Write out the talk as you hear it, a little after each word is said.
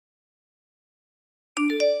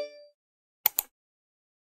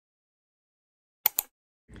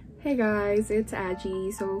Hey guys, it's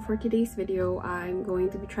Agi. So for today's video, I'm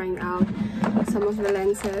going to be trying out some of the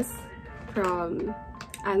lenses from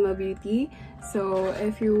anmabeauty. So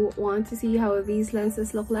if you want to see how these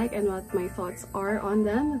lenses look like and what my thoughts are on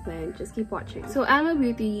them, then just keep watching. So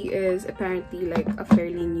anmabeauty is apparently like a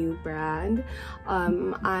fairly new brand.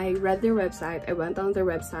 I read their website, I went on their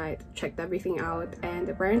website, checked everything out, and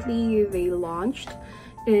apparently they launched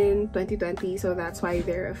in 2020, so that's why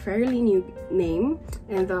they're a fairly new name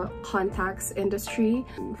in the contacts industry.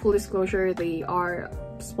 Full disclosure, they are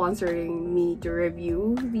sponsoring me to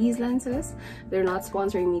review these lenses. They're not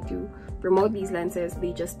sponsoring me to promote these lenses,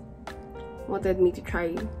 they just wanted me to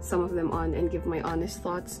try some of them on and give my honest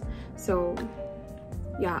thoughts. So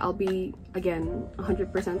yeah, I'll be again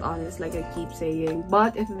 100% honest like I keep saying,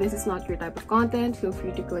 but if this is not your type of content, feel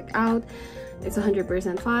free to click out. It's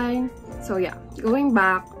 100% fine. So yeah, going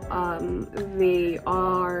back, they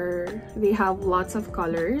have lots of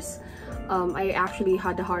colors. I actually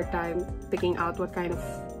had a hard time picking out what kind of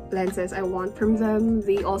lenses I want from them.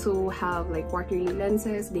 They also have like quarterly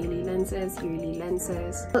lenses, daily lenses, yearly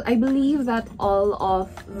lenses. I believe that all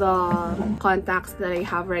of the contacts that I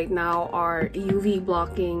have right now are UV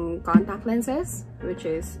blocking contact lenses, which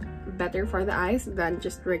is better for the eyes than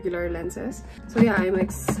just regular lenses. So yeah, I'm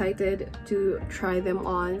excited to try them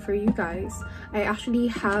on for you guys. I actually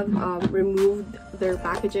have removed their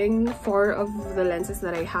packaging. 4 of the lenses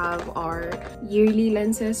that I have are yearly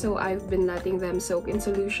lenses, so I've been letting them soak in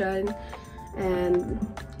solution. And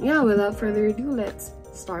yeah, without further ado, let's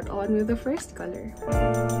start on with the first color.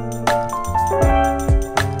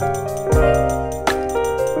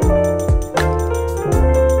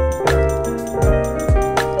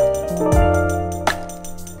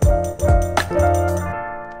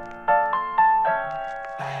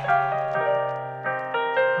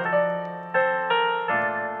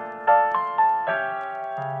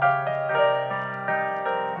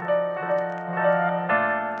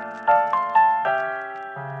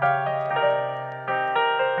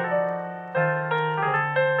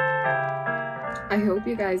 I hope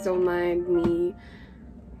you guys don't mind me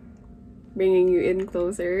bringing you in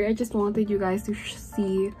closer. I just wanted you guys to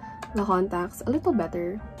see the contacts a little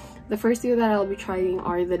better. The first 2 that I'll be trying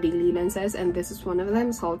are the daily lenses, and this is one of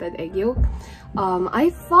them, salted egg yolk. I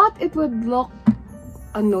thought it would look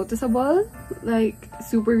unnoticeable, like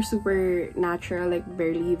super natural, like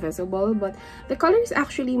barely visible, but the color is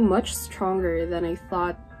actually much stronger than I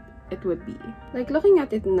thought it would be. Like looking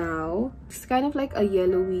at it now, it's kind of like a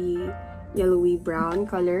yellowy brown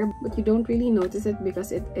color, but you don't really notice it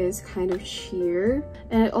because it is kind of sheer,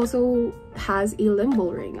 and it also has a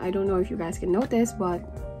limbal ring. I don't know if you guys can notice, but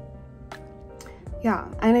yeah,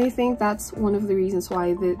 and I think that's one of the reasons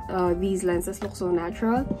why these lenses look so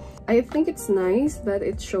natural. I think it's nice that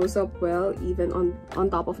it shows up well even on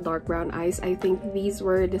top of dark brown eyes. I think these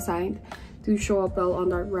were designed to show up well on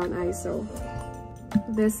dark brown eyes. So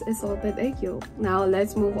this is salted egg yolk. Now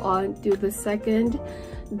let's move on to the second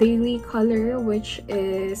daily color, which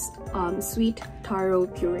is sweet taro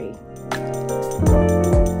puree.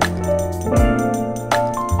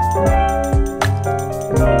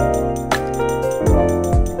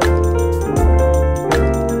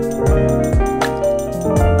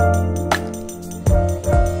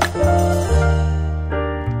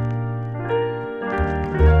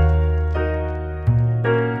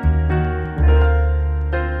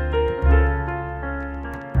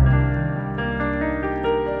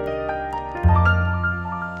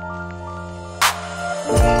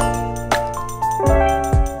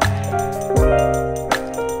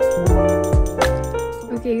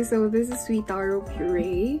 Okay, so this is sweet taro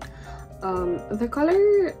puree. The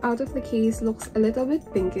color out of the case looks a little bit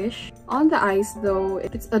pinkish. On the eyes though,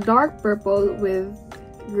 it's a dark purple with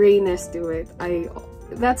grayness to it.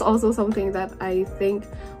 That's also something that I think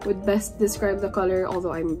would best describe the color,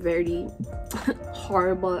 although I'm very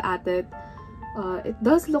horrible at it. It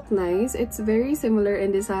does look nice. It's very similar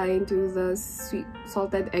in design to the sweet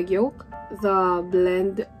salted egg yolk. The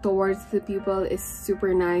blend towards the pupil is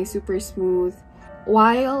super nice, super smooth.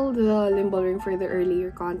 While the limbal ring for the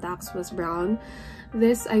earlier contacts was brown,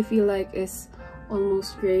 this I feel like is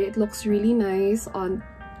almost gray. It looks really nice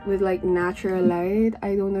with like natural light.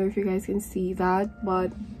 I don't know if you guys can see that,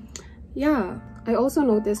 but yeah. I also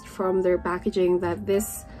noticed from their packaging that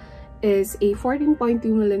this is a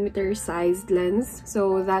 14.2mm sized lens,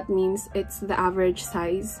 so that means it's the average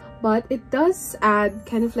size, but it does add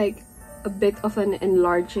kind of like a bit of an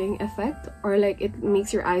enlarging effect, or like it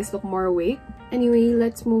makes your eyes look more awake. Anyway,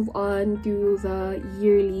 let's move on to the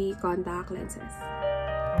yearly contact lenses.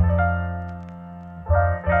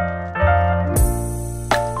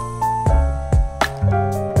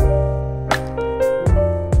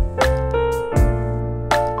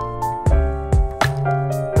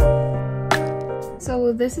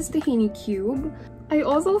 this is tahini cube. I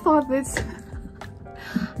also thought this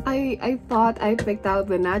I thought I picked out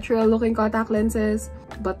the natural looking contact lenses,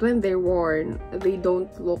 but when they're worn, they don't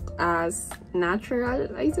look as natural,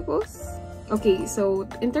 I suppose. Okay, so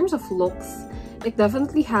in terms of looks, it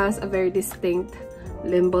definitely has a very distinct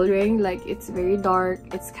limbal ring. Like, it's very dark,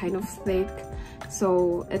 it's kind of thick,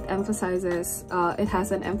 so it emphasizes, it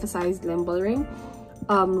has an emphasized limbal ring.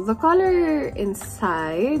 The color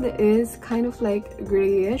inside is kind of like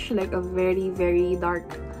grayish, like a very dark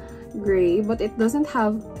gray, but it doesn't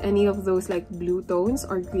have any of those like blue tones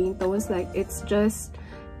or green tones. Like, it's just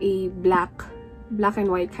a black and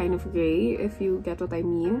white kind of gray, if you get what I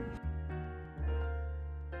mean.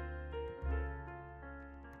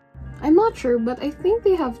 I'm not sure, but I think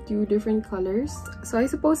they have two different colors, so I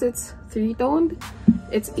suppose it's three-toned.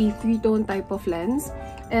 It's a three-tone type of lens,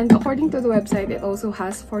 and according to the website, it also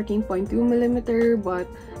has 14.2mm, but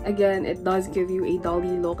again, it does give you a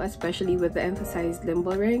dolly look, especially with the emphasized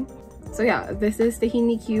limbal ring. So yeah, this is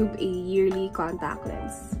Tahini Cube, a yearly contact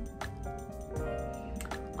lens.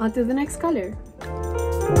 On to the next color.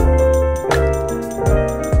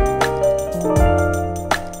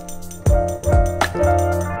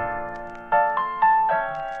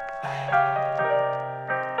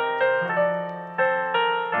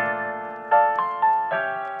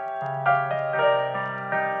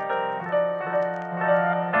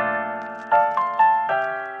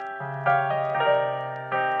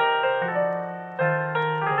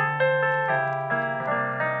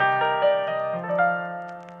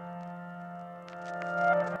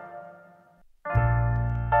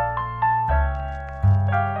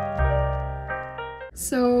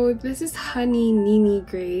 So this is Honey Nini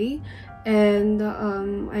Gray, and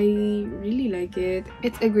I really like it.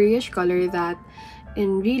 It's a grayish color that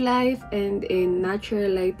in real life and in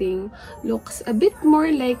natural lighting looks a bit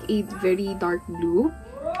more like a very dark blue,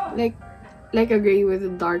 like a gray with a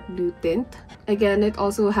dark blue tint. Again, it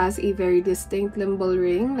also has a very distinct limbal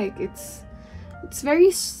ring. Like, it's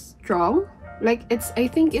very strong. Like, I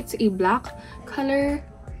think it's a black color.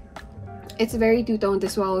 It's very two-toned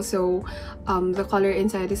as well, so the color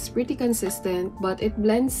inside is pretty consistent, but it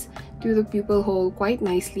blends to the pupil hole quite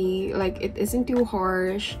nicely. Like, it isn't too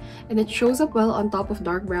harsh, and it shows up well on top of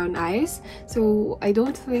dark brown eyes, so I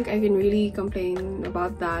don't think I can really complain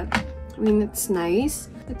about that. I mean, it's nice.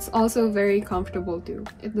 It's also very comfortable too.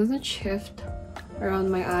 It doesn't shift around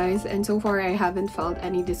my eyes, and so far I haven't felt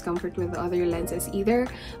any discomfort with the other lenses either.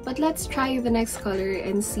 But let's try the next color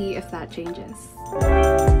and see if that changes.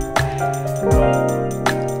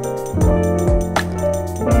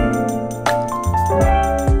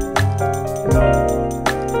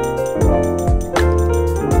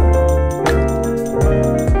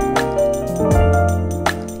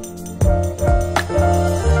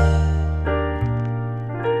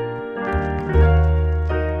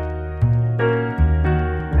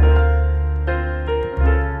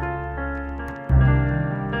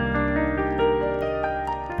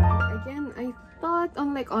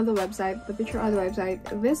 On the website, the picture on the website,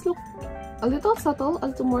 this looked a little subtle, a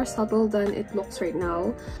little more subtle than it looks right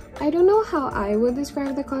now. I don't know how I would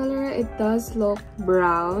describe the color. It does look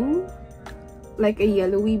brown, like a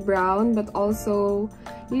yellowy brown, but also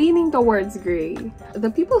leaning towards gray. The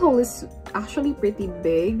pupil hole is actually pretty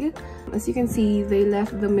big. As you can see, they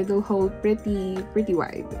left the middle hole pretty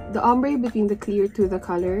wide. The ombre between the clear to the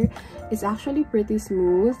color is actually pretty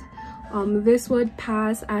smooth. This would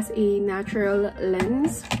pass as a natural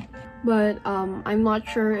lens, but I'm not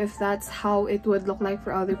sure if that's how it would look like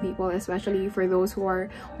for other people, especially for those who are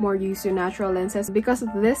more used to natural lenses, because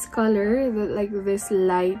this color, like this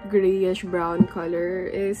light grayish brown color,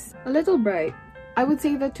 is a little bright. I would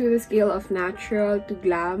say that to the scale of natural to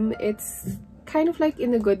glam, it's kind of like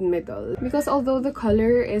in a good middle, because although the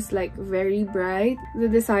color is like very bright, the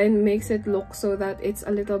design makes it look so that it's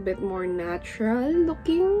a little bit more natural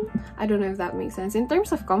looking. I don't know if that makes sense. In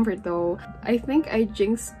terms of comfort though, I think I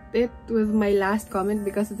jinxed it with my last comment,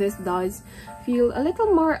 because this does feel a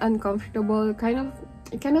little more uncomfortable. It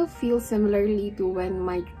kind of feels similarly to when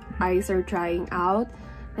my eyes are drying out,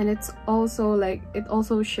 and it's also like, it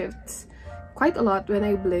also shifts quite a lot when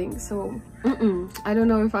I blink, so I don't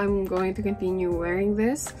know if I'm going to continue wearing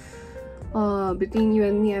this. Between you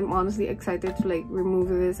and me, I'm honestly excited to like remove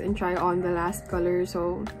this and try on the last color,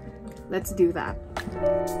 so let's do that.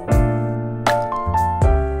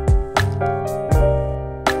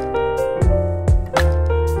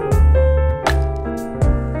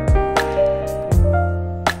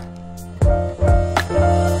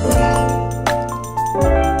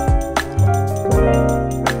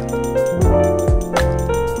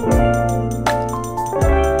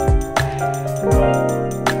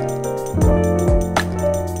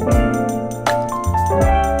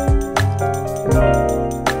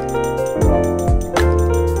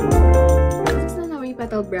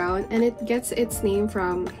 gets its name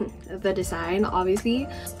from the design, obviously,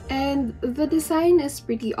 and the design is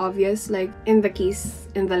pretty obvious, like in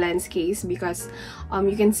the lens case, because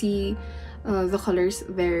you can see the colors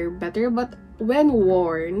there better, but when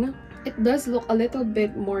worn it does look a little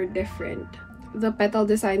bit more different. The petal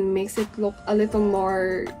design makes it look a little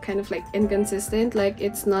more kind of like inconsistent, like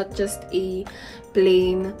it's not just a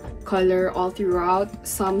plain color all throughout.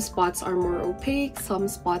 Some spots are more opaque, some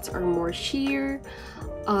spots are more sheer,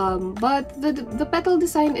 but the petal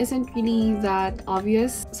design isn't really that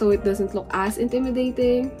obvious, so it doesn't look as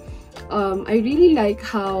intimidating. I really like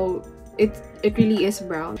how it really is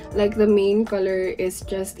brown. Like the main color is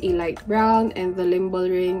just a light brown and the limbal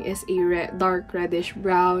ring is a dark reddish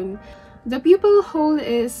brown. The pupil hole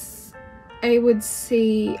is, I would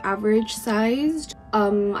say, average sized.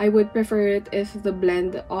 I would prefer it if the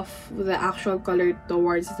blend of the actual color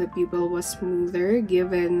towards the pupil was smoother,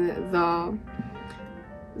 given the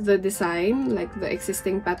design, like the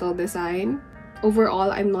existing petal design.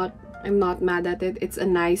 Overall, I'm not mad at it. It's a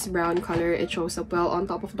nice brown color. It shows up well on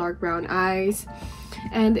top of dark brown eyes,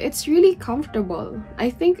 and it's really comfortable.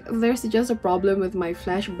 I think there's just a problem with my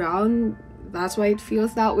flesh brown. That's why it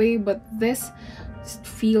feels that way, but this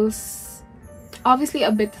feels obviously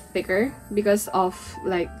a bit thicker because of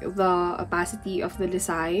like the opacity of the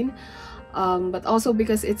design, but also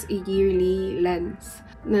because it's a yearly lens.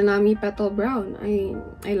 Nanami petal brown.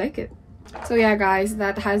 I like it. So yeah guys,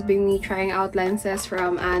 that has been me trying out lenses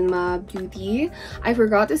from anmabeauty. I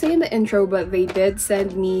forgot to say in the intro, but they did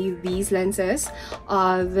send me these lenses,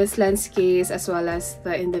 this lens case as well as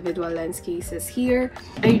the individual lens cases here.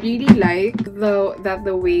 I really like that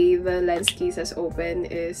the way the lens cases open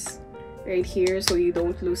is right here, so you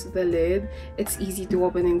don't lose the lid. It's easy to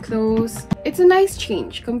open and close. It's a nice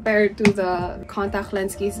change compared to the contact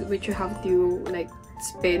lens case, which you have to like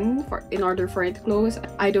spin in order for it to close.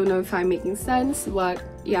 I don't know if I'm making sense, but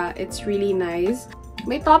yeah, it's really nice.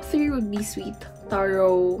 My top 3 would be sweet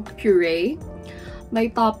taro puree. My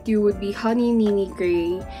top 2 would be honey nini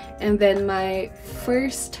gray, and then my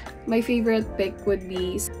favorite pick would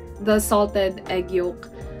be the salted egg yolk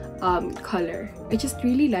color. I just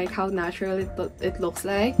really like how natural it looks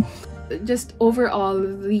like. Just overall,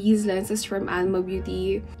 these lenses from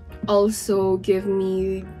anmabeauty also give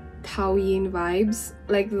me Halloween vibes,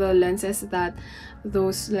 like the lenses that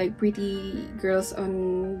those like pretty girls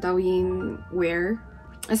on Halloween wear,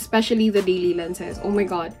 especially the daily lenses. Oh my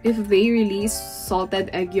god, if they release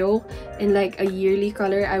salted egg yolk in like a yearly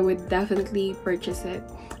color, I would definitely purchase it.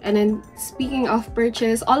 And then speaking of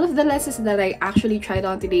purchase, all of the lenses that I actually tried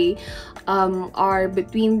on today are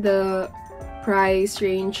between the price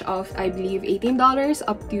range of, I believe, $18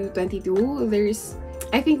 up to $22.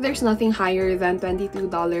 I think there's nothing higher than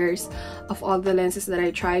 $22 of all the lenses that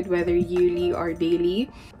I tried, whether yearly or daily.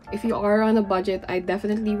 If you are on a budget, I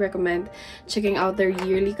definitely recommend checking out their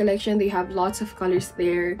yearly collection. They have lots of colors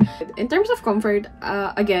there. In terms of comfort,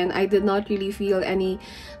 again, I did not really feel any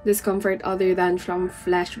discomfort other than from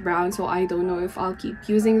flesh brown, so I don't know if I'll keep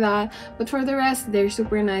using that. But for the rest, they're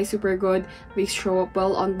super nice, super good. They show up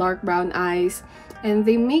well on dark brown eyes, and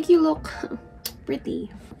they make you look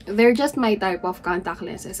pretty. They're just my type of contact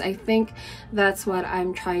lenses. I think that's what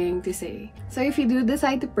I'm trying to say. So if you do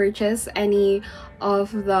decide to purchase any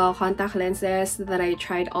of the contact lenses that I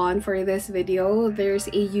tried on for this video, there's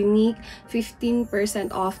a unique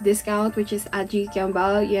 15% off discount, which is aegis.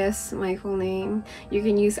 Yes, my full name. You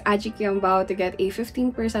can use aegis to get a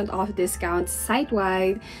 15% off discount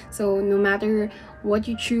site-wide. So no matter what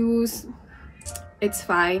you choose, it's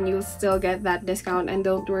fine, you'll still get that discount. And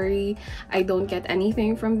don't worry, I don't get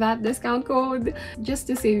anything from that discount code, just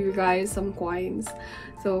to save you guys some coins.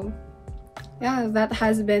 So yeah, that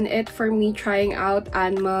has been it for me trying out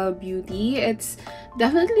anmabeauty. It's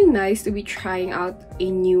definitely nice to be trying out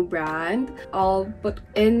a new brand. I'll put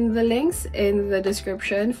in the links in the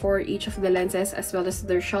description for each of the lenses, as well as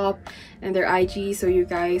their shop and their IG, so you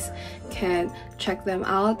guys can check them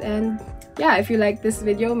out. And yeah, if you like this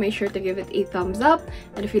video, make sure to give it a thumbs up,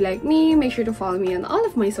 and if you like me, make sure to follow me on all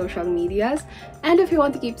of my social medias. And if you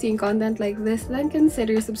want to keep seeing content like this, then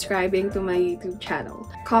consider subscribing to my YouTube channel.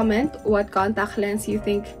 Comment what contact lens you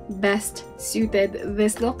think best suited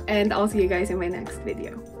this look, and I'll see you guys in my next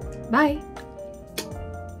video. Bye!